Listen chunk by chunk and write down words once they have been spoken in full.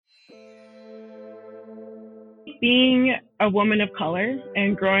Being a woman of color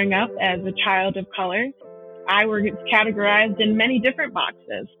and growing up as a child of color, I was categorized in many different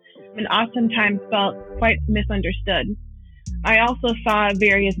boxes and oftentimes felt quite misunderstood. I also saw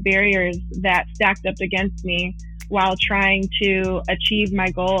various barriers that stacked up against me while trying to achieve my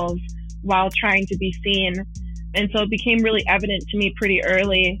goals, while trying to be seen. And so it became really evident to me pretty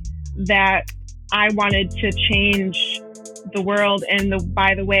early that I wanted to change the world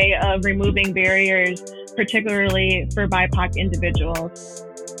by the way of removing barriers, particularly for BIPOC individuals.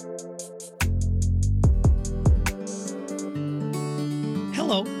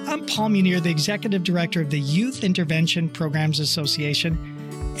 Hello, I'm Paul Munir, the Executive Director of the Youth Intervention Programs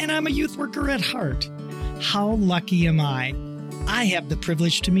Association, and I'm a youth worker at heart. How lucky am I? I have the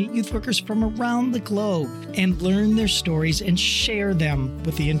privilege to meet youth workers from around the globe and learn their stories and share them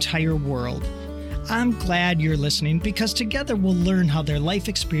with the entire world. I'm glad you're listening because together we'll learn how their life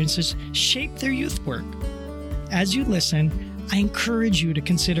experiences shape their youth work. As you listen, I encourage you to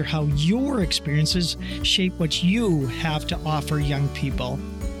consider how your experiences shape what you have to offer young people.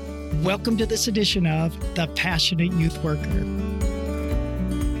 Welcome to this edition of The Passionate Youth Worker.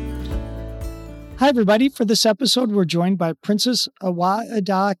 Hi, everybody. For this episode, we're joined by Princess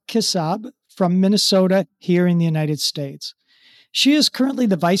Awa-Ada Kisob from Minnesota here in the United States. She is currently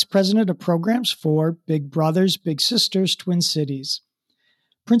the Vice President of Programs for Big Brothers Big Sisters Twin Cities.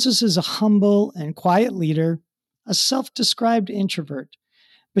 Princess is a humble and quiet leader, a self-described introvert,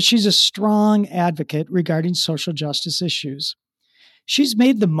 but she's a strong advocate regarding social justice issues. She's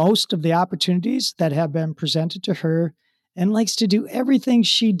made the most of the opportunities that have been presented to her and likes to do everything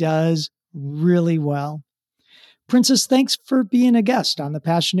she does really well. Princess, thanks for being a guest on the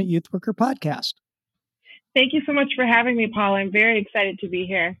Passionate Youth Worker podcast. Thank you so much for having me, Paul. I'm very excited to be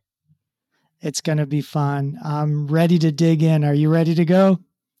here. It's going to be fun. I'm ready to dig in. Are you ready to go?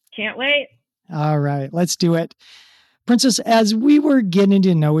 Can't wait. All right, let's do it. Princess, as we were getting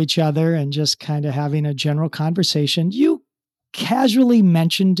to know each other and just kind of having a general conversation, you casually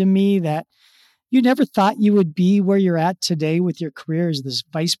mentioned to me that you never thought you would be where you're at today with your career as this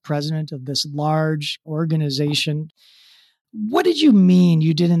vice president of this large organization. What did you mean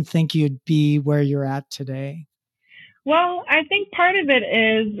you didn't think you'd be where you're at today? Well, I think part of it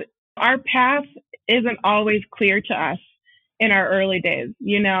is our path isn't always clear to us in our early days.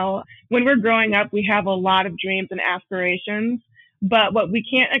 You know, when we're growing up, we have a lot of dreams and aspirations, but what we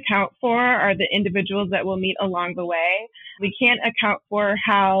can't account for are the individuals that we'll meet along the way. We can't account for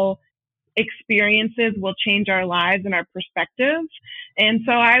how experiences will change our lives and our perspectives. And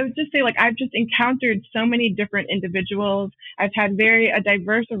so I would just say, I've just encountered so many different individuals. I've had a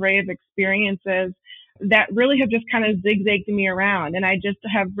diverse array of experiences that really have just kind of zigzagged me around. And I just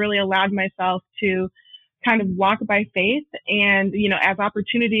have really allowed myself to kind of walk by faith and, as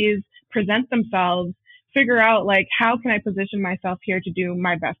opportunities present themselves, figure out how can I position myself here to do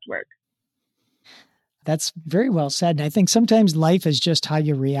my best work. That's very well said. And I think sometimes life is just how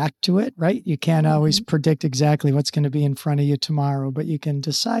you react to it, right? You can't always predict exactly what's going to be in front of you tomorrow, but you can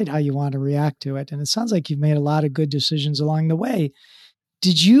decide how you want to react to it. And it sounds like you've made a lot of good decisions along the way.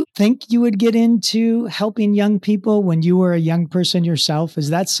 Did you think you would get into helping young people when you were a young person yourself?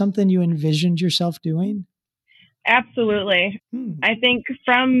 Is that something you envisioned yourself doing? Absolutely. I think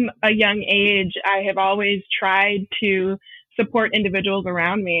from a young age, I have always tried to support individuals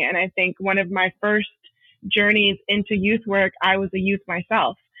around me. And I think one of my first journeys into youth work, I was a youth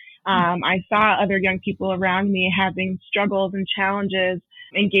myself. I saw other young people around me having struggles and challenges,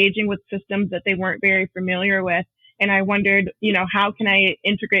 engaging with systems that they weren't very familiar with. And I wondered, how can I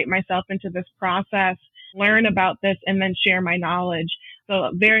integrate myself into this process, learn about this, and then share my knowledge? So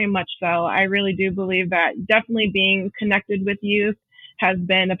very much so. I really do believe that definitely being connected with youth has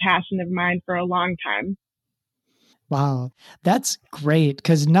been a passion of mine for a long time. Wow, that's great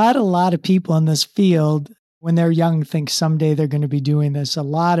because not a lot of people in this field, when they're young, think someday they're going to be doing this. A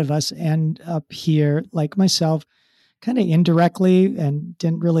lot of us end up here, like myself, kind of indirectly and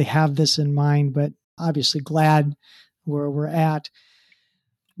didn't really have this in mind, but obviously glad where we're at.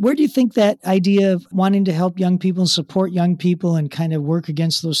 Where do you think that idea of wanting to help young people and support young people and kind of work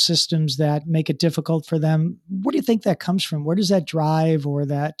against those systems that make it difficult for them, where do you think that comes from? Where does that drive or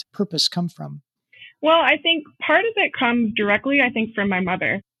that purpose come from? Well, I think part of it comes directly, from my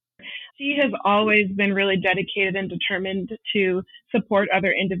mother. She has always been really dedicated and determined to support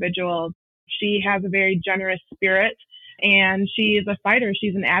other individuals. She has a very generous spirit and she is a fighter.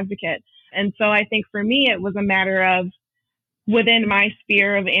 She's an advocate. And so I think for me, it was a matter of within my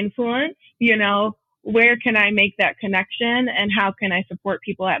sphere of influence, where can I make that connection and how can I support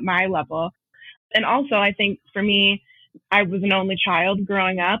people at my level? And also, I think for me, I was an only child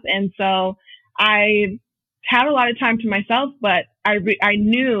growing up. And so I had a lot of time to myself, but I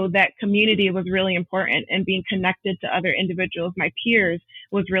knew that community was really important, and being connected to other individuals, my peers,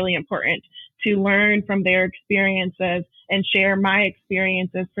 was really important, to learn from their experiences and share my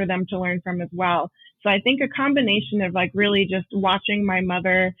experiences for them to learn from as well. So I think a combination of like really just watching my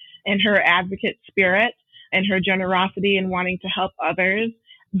mother and her advocate spirit and her generosity and wanting to help others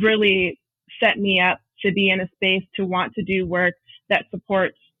really set me up to be in a space to want to do work that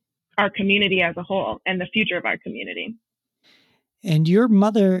supports our community as a whole and the future of our community. And your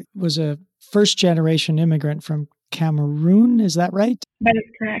mother was a first generation immigrant from Cameroon, is that right? That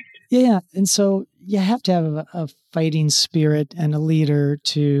is correct. Yeah. And so you have to have a fighting spirit and a leader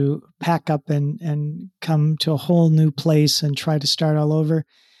to pack up and come to a whole new place and try to start all over.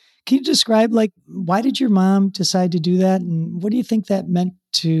 Can you describe, like, why did your mom decide to do that? And what do you think that meant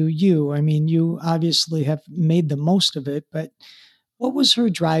to you? I mean, you obviously have made the most of it, but what was her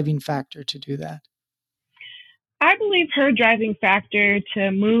driving factor to do that? I believe her driving factor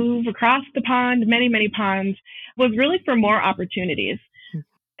to move across the pond, many, many ponds, was really for more opportunities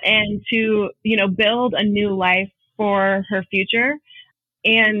and to, build a new life for her future,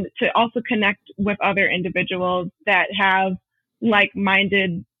 and to also connect with other individuals that have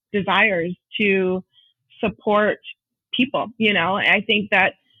like-minded desires to support people. I think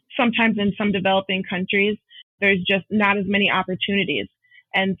that sometimes in some developing countries, there's just not as many opportunities.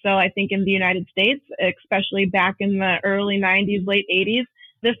 And so I think in the United States, especially back in the early 90s, late 80s,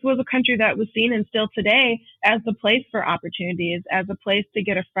 this was a country that was seen, and still today, as the place for opportunities, as a place to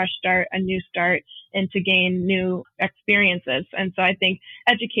get a fresh start, a new start, and to gain new experiences. And so I think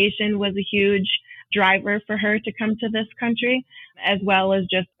education was a huge driver for her to come to this country, as well as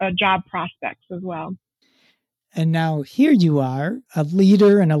just job prospects as well. And now here you are, a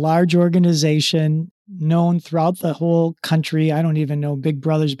leader in a large organization known throughout the whole country. I don't even know, Big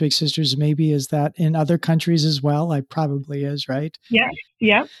Brothers, Big Sisters, maybe is that in other countries as well? I probably is, right? Yeah.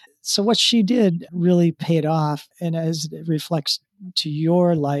 Yeah. So what she did really paid off, and as it reflects to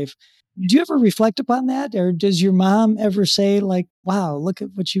your life, do you ever reflect upon that? Or does your mom ever say, like, wow, look at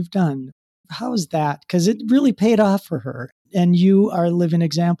what you've done? How is that? Because it really paid off for her, and you are a living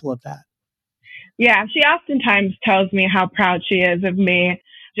example of that. Yeah, she oftentimes tells me how proud she is of me,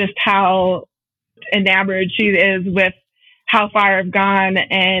 just how enamored she is with how far I've gone,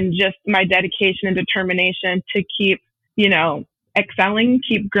 and just my dedication and determination to keep, excelling,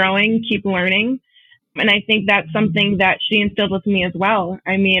 keep growing, keep learning. And I think that's something that she instilled with me as well.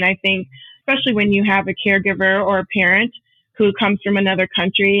 I mean, I think especially when you have a caregiver or a parent who comes from another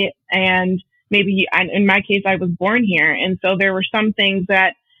country, and maybe in my case, I was born here. And so there were some things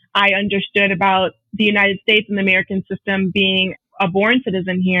that I understood about the United States and the American system, being a born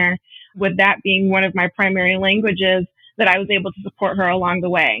citizen here, with that being one of my primary languages, that I was able to support her along the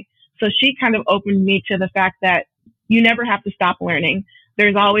way. So she kind of opened me to the fact that you never have to stop learning.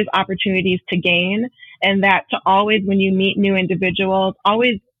 There's always opportunities to gain, and that to always, when you meet new individuals,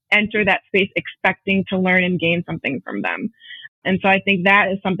 always enter that space expecting to learn and gain something from them. And so I think that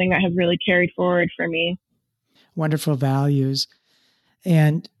is something that has really carried forward for me. Wonderful values.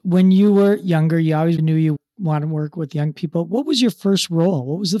 And when you were younger, you always knew you wanted to work with young people. What was your first role?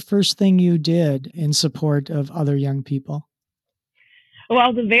 What was the first thing you did in support of other young people?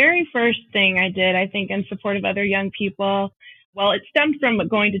 Well, the very first thing I did, I think, in support of other young people, well, it stemmed from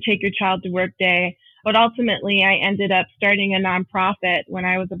going to Take Your Child to Work Day, but ultimately I ended up starting a nonprofit when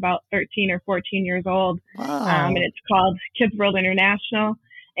I was about 13 or 14 years old. Wow. And it's called Kids World International.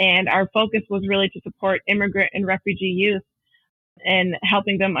 And our focus was really to support immigrant and refugee youth and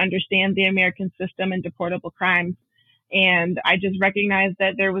helping them understand the American system and deportable crimes. And I just recognized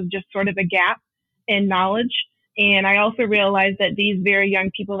that there was just sort of a gap in knowledge. And I also realized that these very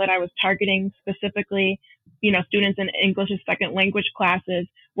young people that I was targeting, specifically, students in English as second language classes,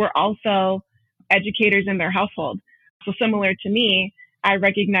 were also educators in their household. So similar to me, I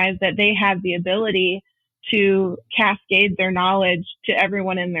recognized that they had the ability to cascade their knowledge to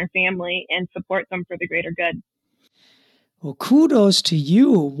everyone in their family and support them for the greater good. Well, kudos to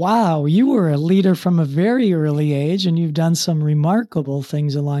you. Wow, you were a leader from a very early age, and you've done some remarkable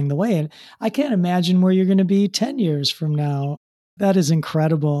things along the way. And I can't imagine where you're going to be 10 years from now. That is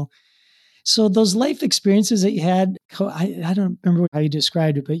incredible. So those life experiences that you had, I don't remember how you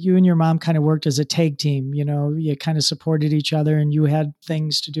described it, but you and your mom kind of worked as a tag team. You kind of supported each other, and you had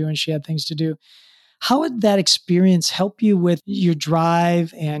things to do and she had things to do. How would that experience help you with your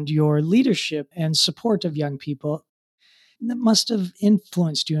drive and your leadership and support of young people? That must have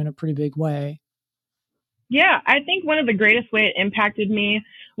influenced you in a pretty big way. Yeah, I think one of the greatest ways it impacted me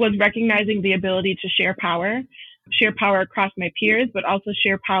was recognizing the ability to share power across my peers, but also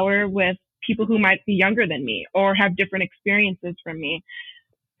share power with people who might be younger than me or have different experiences from me.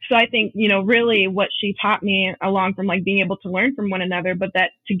 So I think, really what she taught me, along from like being able to learn from one another, but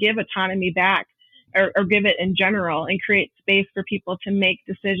that to give autonomy back or give it in general and create space for people to make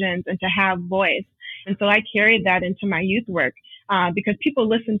decisions and to have voice. And so I carried that into my youth work because people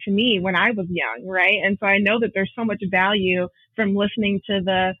listened to me when I was young, right? And so I know that there's so much value from listening to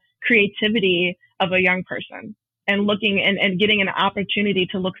the creativity of a young person and looking and getting an opportunity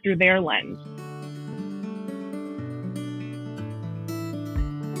to look through their lens.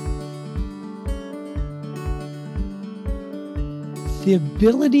 The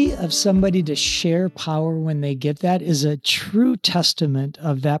ability of somebody to share power when they get that is a true testament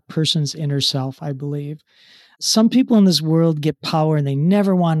of that person's inner self, I believe. Some people in this world get power and they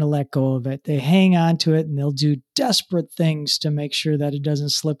never want to let go of it. They hang on to it and they'll do desperate things to make sure that it doesn't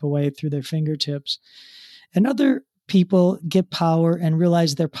slip away through their fingertips. And other people get power and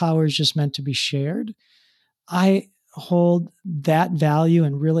realize their power is just meant to be shared. I hold that value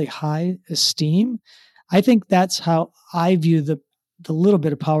in really high esteem. I think that's how I view the little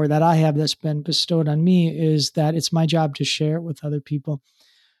bit of power that I have that's been bestowed on me, is that it's my job to share it with other people.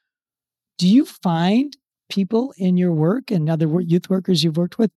 Do you find people in your work and other youth workers you've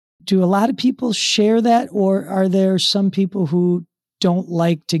worked with, do a lot of people share that, or are there some people who don't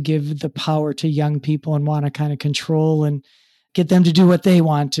like to give the power to young people and want to kind of control and get them to do what they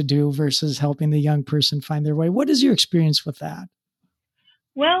want to do versus helping the young person find their way? What is your experience with that?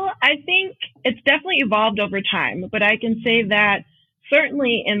 Well, I think it's definitely evolved over time, but I can say that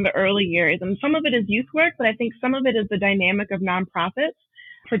certainly in the early years, and some of it is youth work, but I think some of it is the dynamic of nonprofits.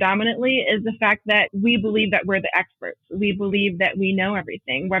 Predominantly is the fact that we believe that we're the experts. We believe that we know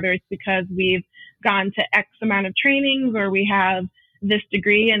everything, whether it's because we've gone to X amount of trainings or we have this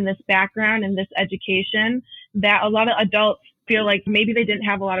degree and this background and this education, that a lot of adults feel like maybe they didn't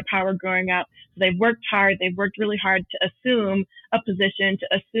have a lot of power growing up. So they've worked hard. They've worked really hard to assume a position, to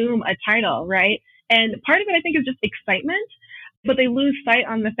assume a title, right? And part of it, I think, is just excitement, but they lose sight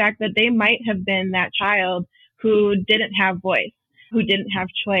on the fact that they might have been that child who didn't have voice, who didn't have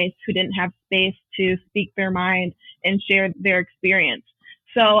choice, who didn't have space to speak their mind and share their experience.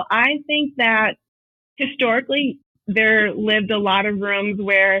 So I think that historically there lived a lot of rooms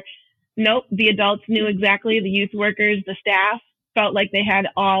where, nope, the adults knew exactly, the youth workers, the staff felt like they had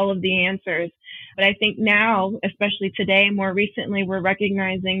all of the answers. But I think now, especially today, more recently, we're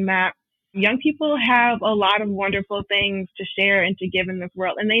recognizing that young people have a lot of wonderful things to share and to give in this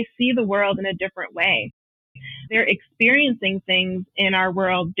world, and they see the world in a different way. They're experiencing things in our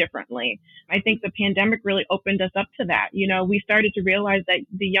world differently. I think the pandemic really opened us up to that. We started to realize that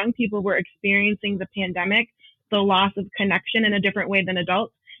the young people were experiencing the pandemic, the loss of connection, in a different way than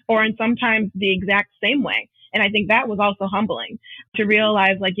adults, or in sometimes the exact same way. And I think that was also humbling to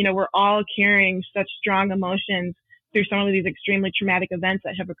realize, we're all carrying such strong emotions through some of these extremely traumatic events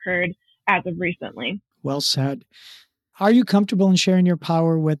that have occurred as of recently. Well said. Are you comfortable in sharing your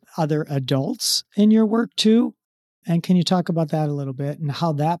power with other adults in your work too? And can you talk about that a little bit and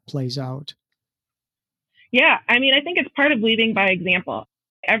how that plays out? Yeah, I think it's part of leading by example.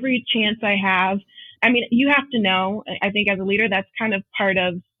 Every chance I have, you have to know, I think as a leader, that's kind of part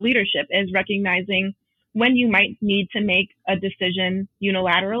of leadership, is recognizing when you might need to make a decision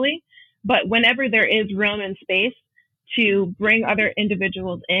unilaterally, but whenever there is room and space to bring other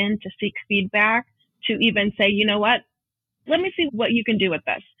individuals in, to seek feedback, to even say, you know what, let me see what you can do with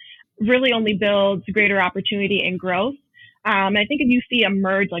this, really only builds greater opportunity and growth. I think if you see a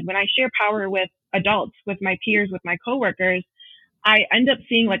merge, like when I share power with adults, with my peers, with my coworkers, I end up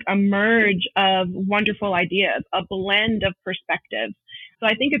seeing like a merge of wonderful ideas, a blend of perspectives. So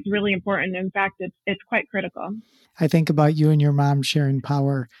I think it's really important. In fact, it's quite critical. I think about you and your mom sharing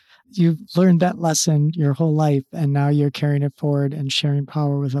power. You've learned that lesson your whole life, and now you're carrying it forward and sharing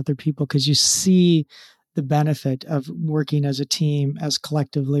power with other people because you see the benefit of working as a team, as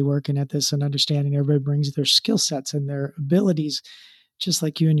collectively working at this and understanding everybody brings their skill sets and their abilities, just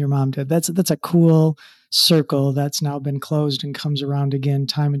like you and your mom did. That's a cool circle that's now been closed and comes around again,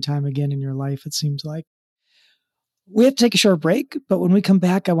 time and time again in your life, it seems like. We have to take a short break, but when we come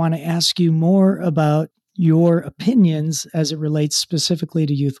back, I want to ask you more about your opinions as it relates specifically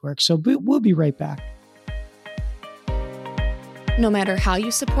to youth work. So we'll be right back. No matter how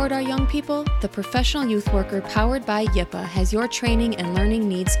you support our young people, the Professional Youth Worker powered by YIPA has your training and learning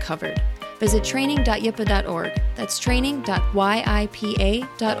needs covered. Visit training.yipa.org. That's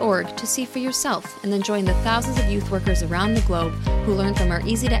training.yipa.org to see for yourself and then join the thousands of youth workers around the globe who learn from our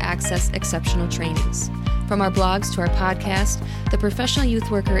easy-to-access exceptional trainings. From our blogs to our podcast, the Professional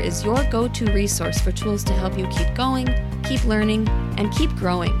Youth Worker is your go-to resource for tools to help you keep going, keep learning, and keep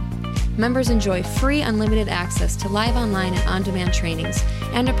growing. Members enjoy free unlimited access to live online and on-demand trainings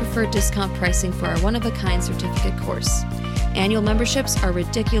and a preferred discount pricing for our one-of-a-kind certificate course. Annual memberships are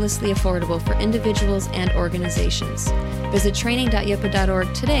ridiculously affordable for individuals and organizations. Visit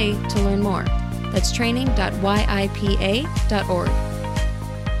training.yipa.org today to learn more. That's training.yipa.org.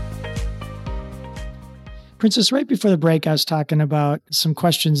 Princess, right before the break, I was talking about some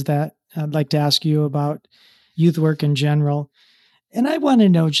questions that I'd like to ask you about youth work in general. And I want to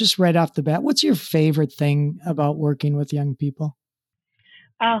know, just right off the bat, what's your favorite thing about working with young people?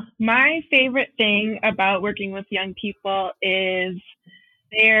 My favorite thing about working with young people is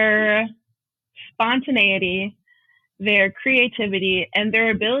their spontaneity, their creativity, and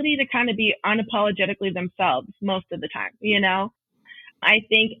their ability to kind of be unapologetically themselves most of the time. I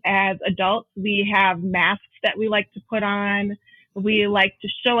think as adults, we have masks that we like to put on. We like to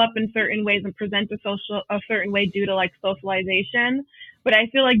show up in certain ways and present a certain way due to like socialization. But I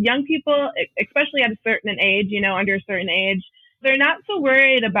feel like young people, especially at a certain age, under a certain age, they're not so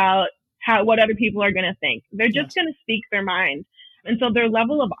worried about what other people are going to think. They're just going to speak their mind. And so their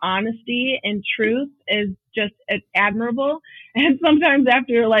level of honesty and truth is just admirable. And sometimes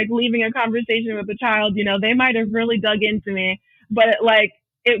after like leaving a conversation with a child, they might have really dug into me, but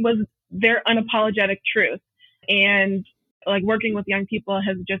it was their unapologetic truth. And like working with young people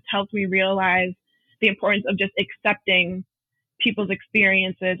has just helped me realize the importance of just accepting people's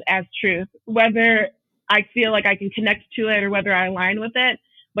experiences as truth, whether I feel like I can connect to it or whether I align with it.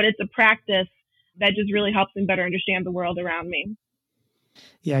 But it's a practice that just really helps me better understand the world around me.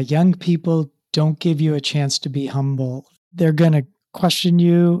 Yeah, young people don't give you a chance to be humble. They're going to question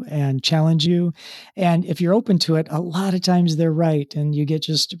you and challenge you. And if you're open to it, a lot of times they're right. And you get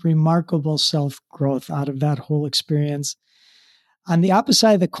just remarkable self-growth out of that whole experience. On the opposite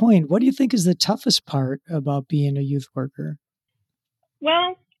side of the coin, what do you think is the toughest part about being a youth worker?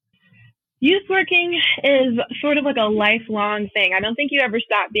 Well, youth working is sort of like a lifelong thing. I don't think you ever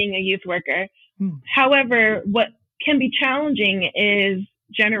stop being a youth worker. However, what can be challenging is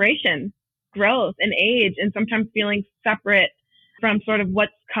generation, growth, and age, and sometimes feeling separate from sort of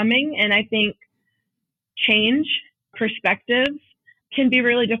what's coming. And I think change, perspectives can be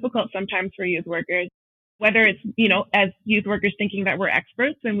really difficult sometimes for youth workers, whether it's, as youth workers thinking that we're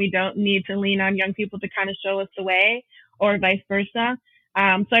experts and we don't need to lean on young people to kind of show us the way, or vice versa.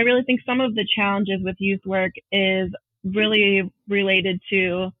 So I really think some of the challenges with youth work is really related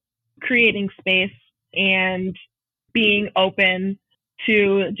to creating space and being open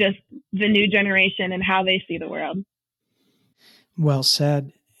to just the new generation and how they see the world. Well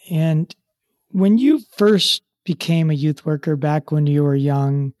said. And when you first became a youth worker back when you were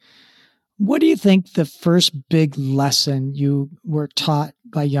young, what do you think the first big lesson you were taught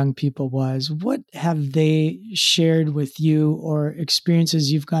by young people was? What have they shared with you or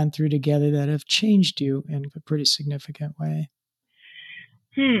experiences you've gone through together that have changed you in a pretty significant way?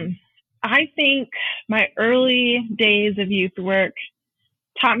 I think my early days of youth work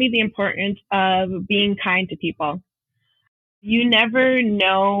taught me the importance of being kind to people. You never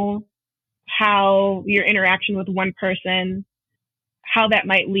know how your interaction with one person, how that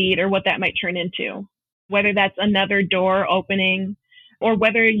might lead or what that might turn into, whether that's another door opening or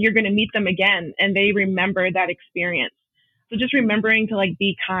whether you're going to meet them again and they remember that experience. So just remembering to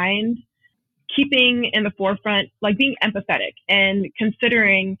be kind, keeping in the forefront, being empathetic and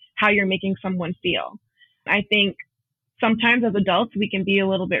considering how you're making someone feel. I think sometimes as adults, we can be a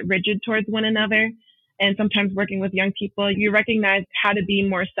little bit rigid towards one another. And sometimes working with young people, you recognize how to be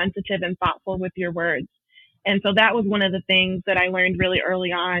more sensitive and thoughtful with your words. And so that was one of the things that I learned really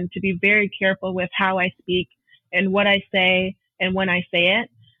early on, to be very careful with how I speak and what I say and when I say it.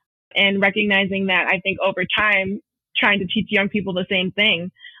 And recognizing that, I think over time, trying to teach young people the same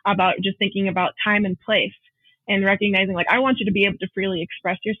thing about just thinking about time and place and recognizing I want you to be able to freely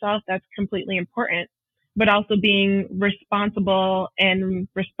express yourself. That's completely important. But also being responsible and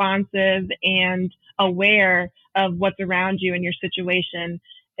responsive and aware of what's around you and your situation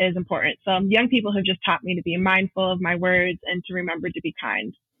is important. So young people have just taught me to be mindful of my words and to remember to be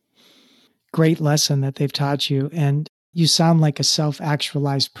kind. Great lesson that they've taught you. And you sound like a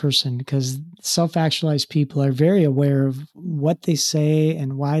self-actualized person, because self-actualized people are very aware of what they say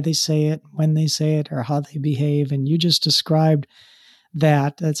and why they say it, when they say it, or how they behave. And you just described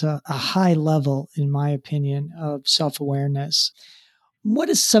that. That's a high level, in my opinion, of self-awareness. What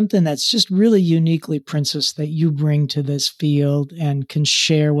is something that's just really uniquely Princess that you bring to this field and can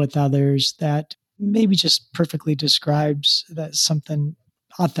share with others that maybe just perfectly describes that something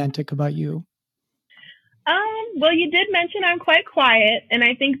authentic about you? Well, you did mention I'm quite quiet, and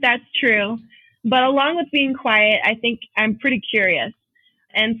I think that's true. But along with being quiet, I think I'm pretty curious.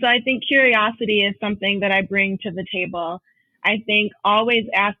 And so I think curiosity is something that I bring to the table. I think always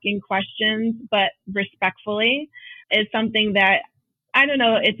asking questions, but respectfully, is something that I don't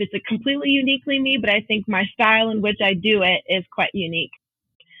know if it's a completely uniquely me, but I think my style in which I do it is quite unique.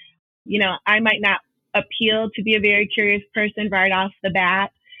 I might not appeal to be a very curious person right off the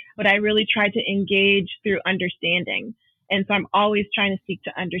bat, but I really try to engage through understanding. And so I'm always trying to seek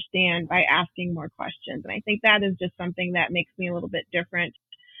to understand by asking more questions. And I think that is just something that makes me a little bit different.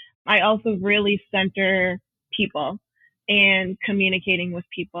 I also really center people and communicating with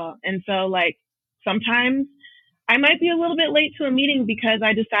people. And so like sometimes I might be a little bit late to a meeting because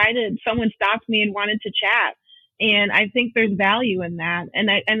I decided someone stopped me and wanted to chat. And I think there's value in that. And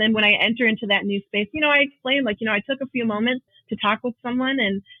then when I enter into that new space, I explained I took a few moments to talk with someone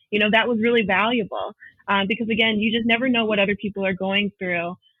and, that was really valuable. Because again, you just never know what other people are going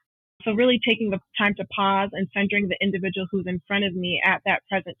through. So really taking the time to pause and centering the individual who's in front of me at that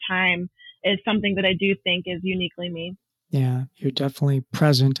present time is something that I do think is uniquely me. Yeah, you're definitely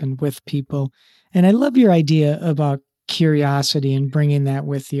present and with people. And I love your idea about curiosity and bringing that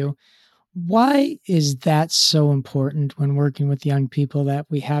with you. Why is that so important when working with young people, that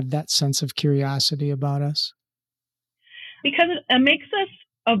we have that sense of curiosity about us? Because it makes us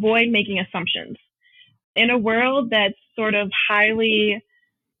avoid making assumptions. In a world that's sort of highly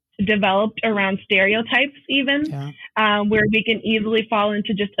developed around stereotypes even, where we can easily fall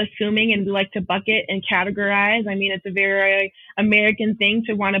into just assuming, and we like to bucket and categorize. I mean, it's a very American thing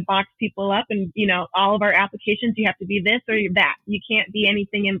to want to box people up, and all of our applications, you have to be this or that. You can't be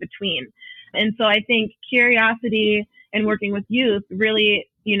anything in between. And so I think curiosity and working with youth really,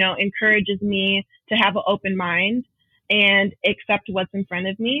 encourages me to have an open mind and accept what's in front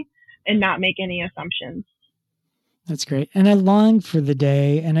of me and not make any assumptions. That's great. And I long for the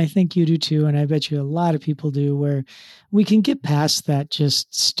day, and I think you do too, and I bet you a lot of people do, where we can get past that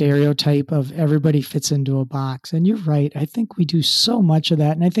just stereotype of everybody fits into a box. And you're right. I think we do so much of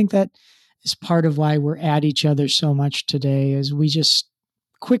that. And I think that is part of why we're at each other so much today, is we just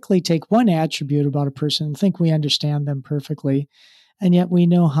quickly take one attribute about a person and think we understand them perfectly. And yet we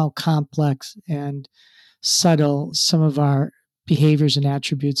know how complex and subtle some of our behaviors and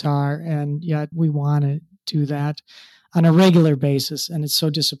attributes are. And yet we want to do that on a regular basis. And it's so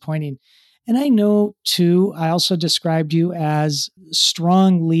disappointing. And I know too, I also described you as a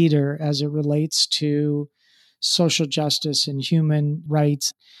strong leader as it relates to social justice and human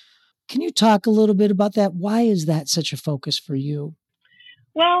rights. Can you talk a little bit about that? Why is that such a focus for you?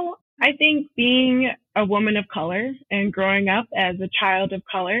 Well, I think being a woman of color and growing up as a child of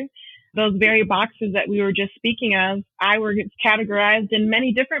color, those very boxes that we were just speaking of, I was categorized in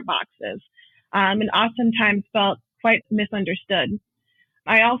many different boxes, and oftentimes felt quite misunderstood.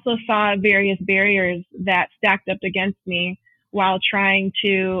 I also saw various barriers that stacked up against me while trying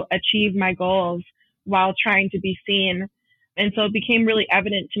to achieve my goals, while trying to be seen. And so it became really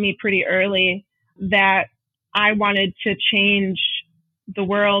evident to me pretty early that I wanted to change the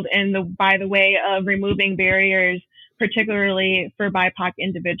world by the way of removing barriers, particularly for BIPOC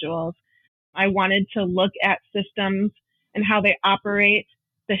individuals. I wanted to look at systems and how they operate,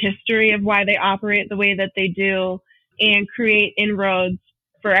 the history of why they operate the way that they do, and create inroads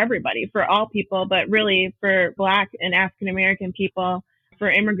for everybody, for all people, but really for Black and African American people, for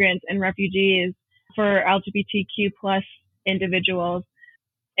immigrants and refugees, for LGBTQ plus individuals,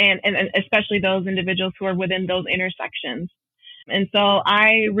 and especially those individuals who are within those intersections. And so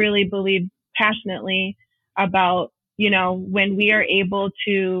I really believe passionately about, when we are able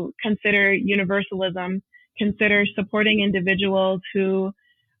to consider universalism, consider supporting individuals who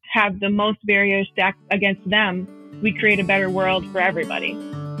have the most barriers stacked against them, we create a better world for everybody.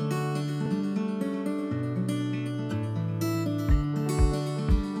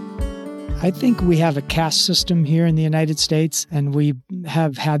 I think we have a caste system here in the United States, and we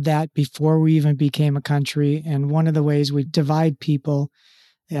have had that before we even became a country. And one of the ways we divide people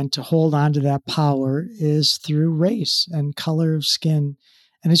and to hold on to that power is through race and color of skin.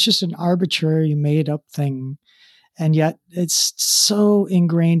 And it's just an arbitrary made up thing. And yet it's so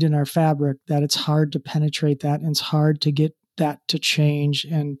ingrained in our fabric that it's hard to penetrate that. And it's hard to get that to change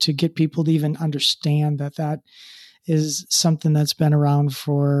and to get people to even understand that that is something that's been around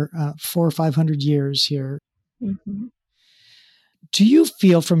for 400 or 500 years here. Mm-hmm. Do you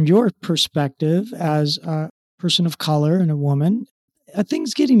feel, from your perspective as a person of color and a woman, are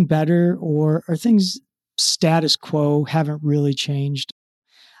things getting better, or are things status quo, haven't really changed?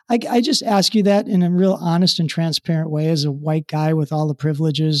 I just ask you that in a real honest and transparent way as a white guy with all the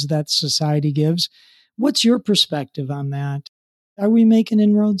privileges that society gives. What's your perspective on that? Are we making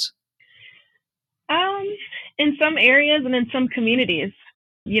inroads? In some areas and in some communities.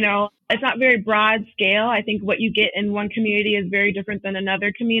 It's not very broad scale. I think what you get in one community is very different than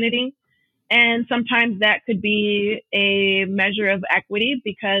another community. And sometimes that could be a measure of equity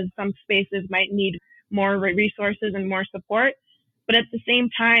because some spaces might need more resources and more support. But at the same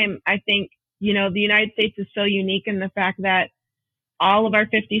time, I think, the United States is so unique in the fact that all of our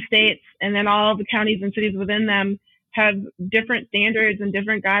 50 states and then all of the counties and cities within them have different standards and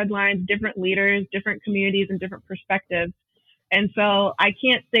different guidelines, different leaders, different communities, and different perspectives. And so I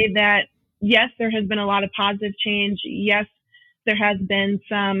can't say that, yes, there has been a lot of positive change. Yes, there has been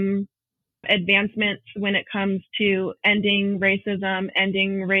some advancements when it comes to ending racism,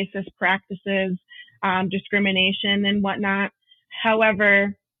 ending racist practices, discrimination and whatnot.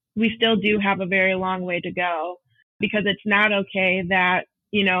 However, we still do have a very long way to go because it's not okay that,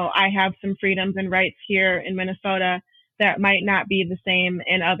 I have some freedoms and rights here in Minnesota that might not be the same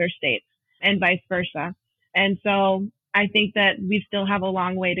in other states and vice versa. And so I think that we still have a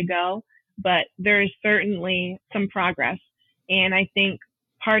long way to go, but there is certainly some progress. And I think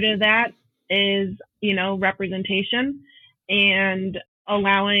part of that is, representation and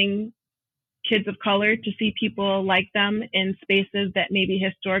allowing kids of color to see people like them in spaces that maybe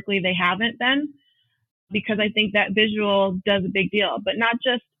historically they haven't been, because I think that visual does a big deal, but not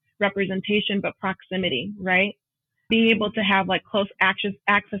just representation, but proximity, right? Being able to have like close access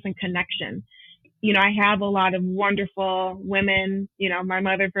and connection. I have a lot of wonderful women, my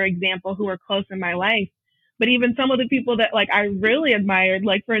mother, for example, who are close in my life. But even some of the people that I really admired,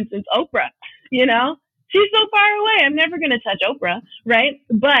 like for instance, Oprah, she's so far away. I'm never going to touch Oprah, right?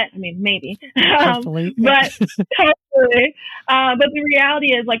 But maybe. Hopefully. But hopefully. But the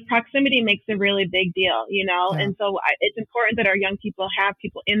reality is proximity makes a really big deal, Yeah. And so it's important that our young people have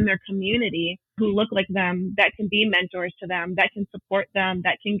people in their community who look like them, that can be mentors to them, that can support them,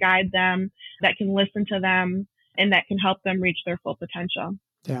 that can guide them, that can listen to them, and that can help them reach their full potential.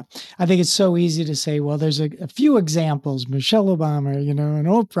 Yeah. I think it's so easy to say, well, there's a few examples, Michelle Obama, and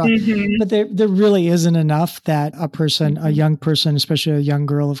Oprah, Mm-hmm. but there really isn't enough that a person, a young person, especially a young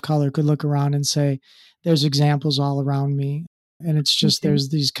girl of color, could look around and say, there's examples all around me. And it's just, there's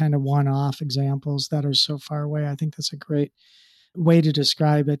these kind of one-off examples that are so far away. I think that's a great way to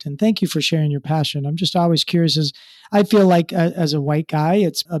describe it. And thank you for sharing your passion. I'm just always curious, as I feel like as a white guy,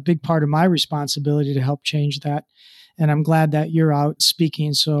 it's a big part of my responsibility to help change that. And I'm glad that you're out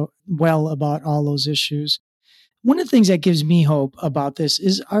speaking so well about all those issues. One of the things that gives me hope about this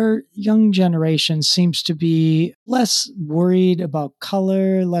is our young generation seems to be less worried about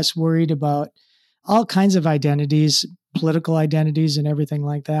color, less worried about all kinds of identities, political identities and everything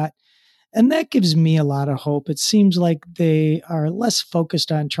like that. And that gives me a lot of hope. It seems like they are less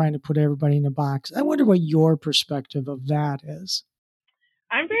focused on trying to put everybody in a box. I wonder what your perspective of that is.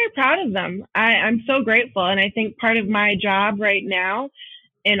 I'm very proud of them. I'm so grateful. And I think part of my job right now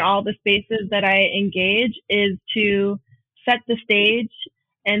in all the spaces that I engage is to set the stage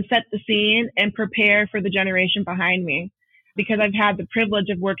and set the scene and prepare for the generation behind me. Because I've had the privilege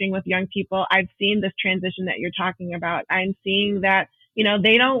of working with young people, I've seen this transition that you're talking about. I'm seeing that,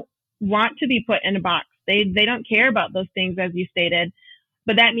 they don't want to be put in a box. They don't care about those things, as you stated.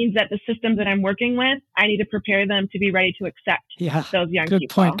 But that means that the systems that I'm working with, I need to prepare them to be ready to accept those young people. Good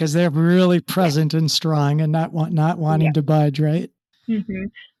point, because they're really present and strong and not wanting to budge, right? Mm-hmm.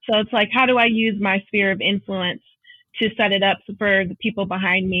 So it's how do I use my sphere of influence to set it up for the people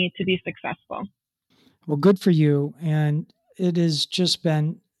behind me to be successful? Well, good for you. And it has just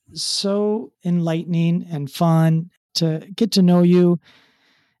been so enlightening and fun to get to know you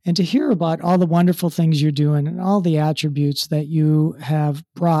and to hear about all the wonderful things you're doing and all the attributes that you have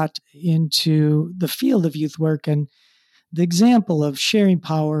brought into the field of youth work and the example of sharing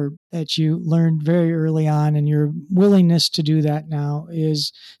power that you learned very early on and your willingness to do that now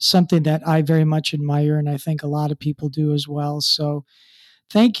is something that I very much admire, and I think a lot of people do as well. So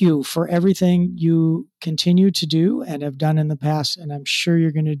thank you for everything you continue to do and have done in the past, and I'm sure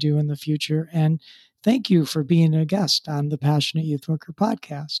you're going to do in the future. And thank you for being a guest on the Passionate Youth Worker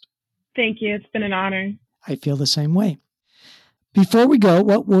podcast. Thank you. It's been an honor. I feel the same way. Before we go,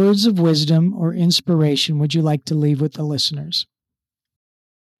 what words of wisdom or inspiration would you like to leave with the listeners?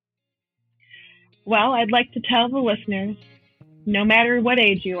 Well, I'd like to tell the listeners, no matter what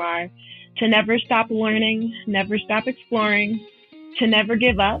age you are, to never stop learning, never stop exploring, to never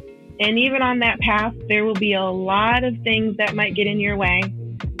give up. And even on that path, there will be a lot of things that might get in your way.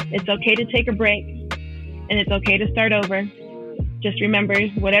 It's okay to take a break, and it's okay to start over. Just remember,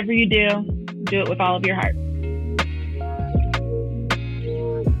 whatever you do it with all of your heart.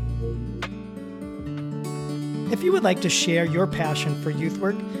 If you would like to share your passion for youth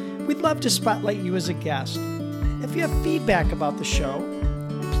work, we'd love to spotlight you as a guest. If you have feedback about the show,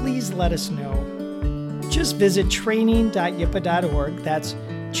 please let us know. Just visit training.yipa.org. That's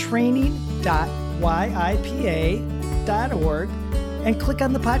training.yipa.org and click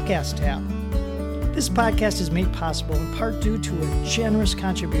on the podcast tab. This podcast is made possible in part due to a generous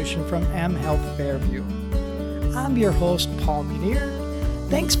contribution from M Health Fairview. I'm your host, Paul Munir.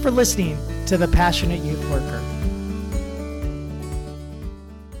 Thanks for listening to The Passionate Youth Worker.